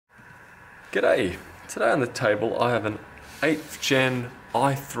G'day! Today on the table I have an 8th gen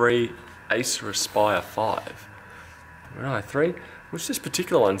i3 Acer Aspire 5. An i3, which this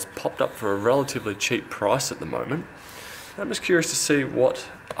particular one's popped up for a relatively cheap price at the moment. I'm just curious to see what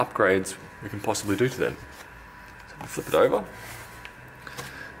upgrades we can possibly do to them. So we'll flip it over.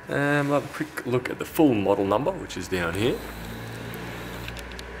 And we'll have a quick look at the full model number, which is down here.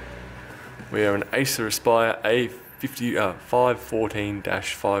 We are an Acer Aspire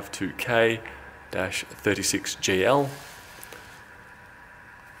A514-52K 36GL.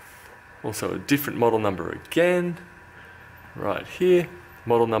 Also a different model number again, right here,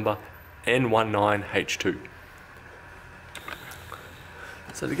 model number N19H2.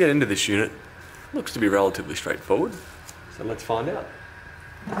 So to get into this unit, looks to be relatively straightforward, so let's find out.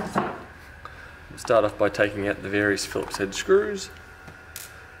 We'll start off by taking out the various Phillips head screws.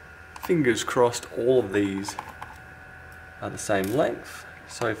 Fingers crossed all of these are the same length.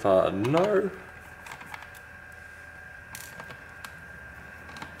 So far, no.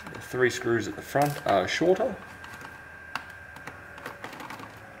 The 3 screws at the front are shorter.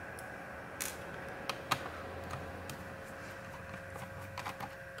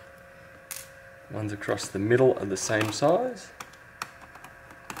 Ones across the middle are the same size.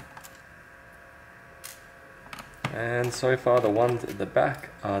 And so far the ones at the back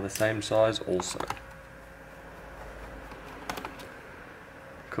are the same size also.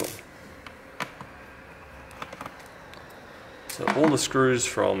 Cool. So all the screws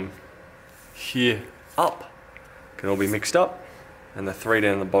from here up can all be mixed up, and the 3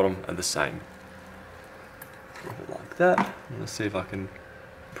 down the bottom are the same. Like that. Let's see if I can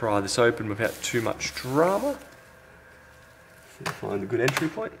pry this open without too much drama. Find a good entry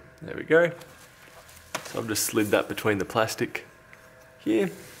point. There we go. So I've just slid that between the plastic here.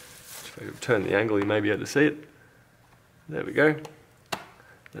 If I turn the angle, you may be able to see it. There we go.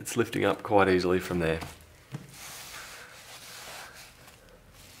 That's lifting up quite easily from there.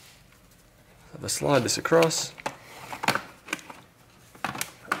 So if I slide this across, that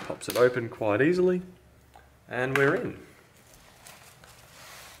pops it open quite easily, and we're in.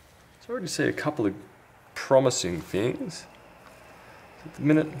 So I already see a couple of promising things. At the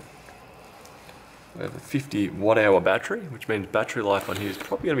minute, we have a 50 watt-hour battery, which means battery life on here is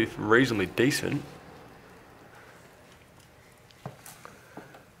probably going to be reasonably decent.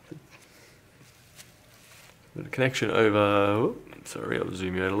 Got a connection over, sorry, I'll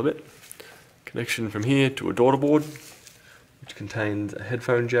zoom you out a little bit. Connection from here to a daughter board, which contains a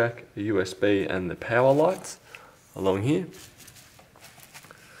headphone jack, a USB, and the power lights along here.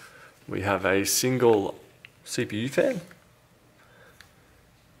 We have a single CPU fan,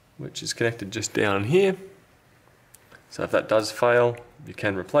 which is connected just down here. So if that does fail, you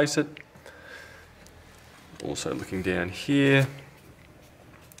can replace it. Also looking down here,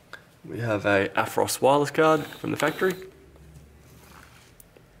 we have a Aphros wireless card from the factory.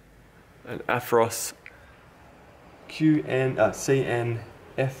 An Aphros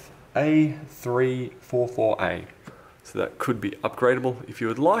CNFA344A. So that could be upgradable if you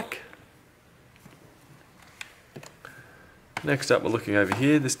would like. Next up, we're looking over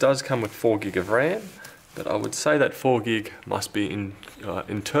here. This does come with 4 gig of RAM, but I would say that 4 gig must be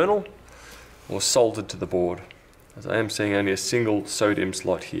internal or soldered to the board, as I am seeing only a single SODIMM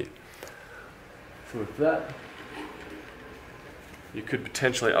slot here. So with that, you could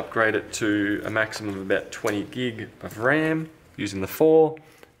potentially upgrade it to a maximum of about 20 gig of RAM using the 4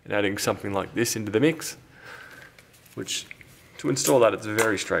 and adding something like this into the mix, which to install that, it's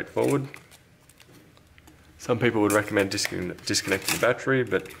very straightforward. Some people would recommend disconnecting the battery,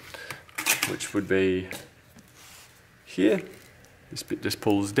 but which would be here. This bit just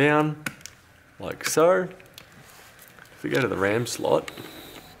pulls down like so. If we go to the RAM slot,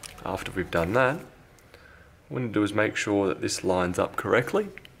 after we've done that, what we need to do is make sure that this lines up correctly,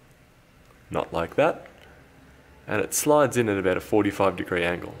 not like that, and it slides in at about a 45-degree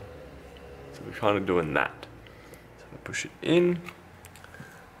angle. So we're kind of doing that. So I push it in,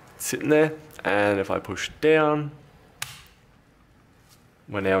 it's sitting there. And if I push down,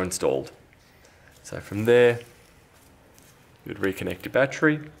 we're now installed. So from there, you would reconnect your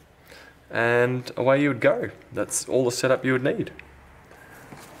battery, and away you would go. That's all the setup you would need.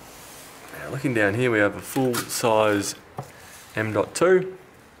 Now looking down here, we have a full-size M.2.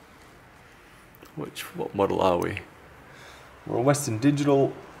 What model are we? We're a Western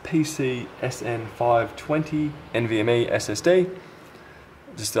Digital PC SN520 NVMe SSD.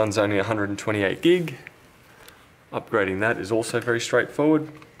 This one's only 128 gig. Upgrading that is also very straightforward.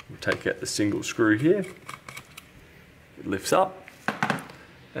 We'll take out the single screw here. It lifts up,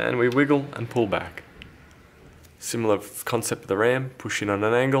 and we wiggle and pull back. Similar concept of the RAM, push in on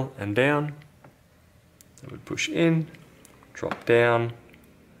an angle and down. It would push in, drop down,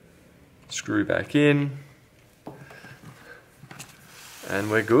 screw back in, and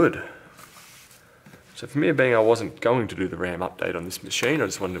we're good. So for me being I wasn't going to do the RAM update on this machine, I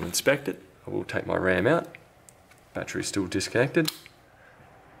just wanted to inspect it. I will take my RAM out, battery's still disconnected,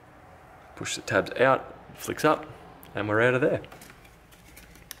 push the tabs out, flicks up, and we're out of there.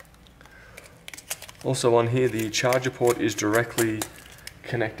 Also on here, the charger port is directly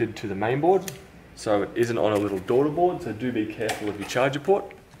connected to the main board, so it isn't on a little daughter board, so do be careful of your charger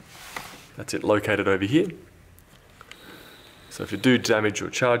port. That's it located over here. So if you do damage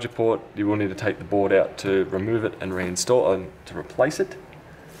your charger port, you will need to take the board out to remove it and reinstall and to replace it.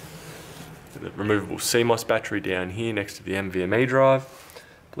 The removable CMOS battery down here next to the NVMe drive.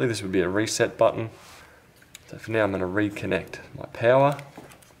 I believe this would be a reset button. So for now I'm going to reconnect my power.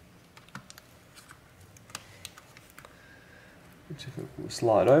 Which will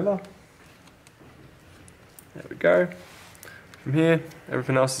slide over. There we go. From here,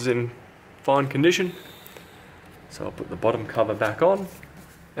 everything else is in fine condition. So I'll put the bottom cover back on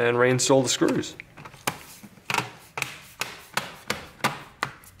and reinstall the screws.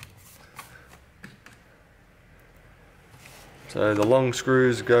 So the long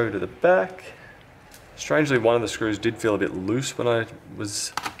screws go to the back. Strangely, one of the screws did feel a bit loose when I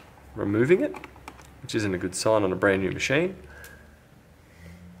was removing it, which isn't a good sign on a brand new machine.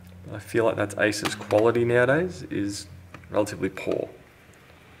 I feel like that's Acer's quality nowadays is relatively poor.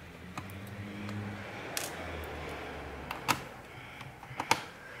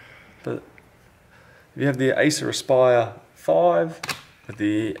 But if you have the Acer Aspire 5 with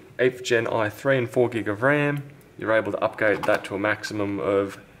the 8th Gen i3 and 4 gig of RAM, you're able to upgrade that to a maximum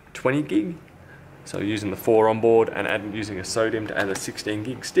of 20 gig. So using the 4 on board and using a SODIMM to add a 16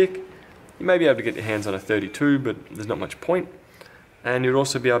 gig stick, you may be able to get your hands on a 32, but there's not much point. And you'd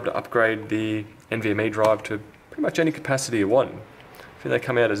also be able to upgrade the NVMe drive to pretty much any capacity you want. I think they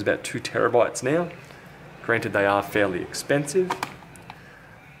come out as about 2 terabytes now. Granted, they are fairly expensive,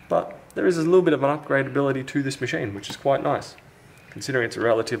 but there is a little bit of an upgradability to this machine, which is quite nice, considering it's a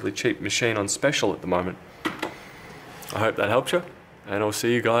relatively cheap machine on special at the moment. I hope that helps you, and I'll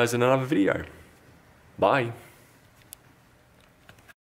see you guys in another video. Bye.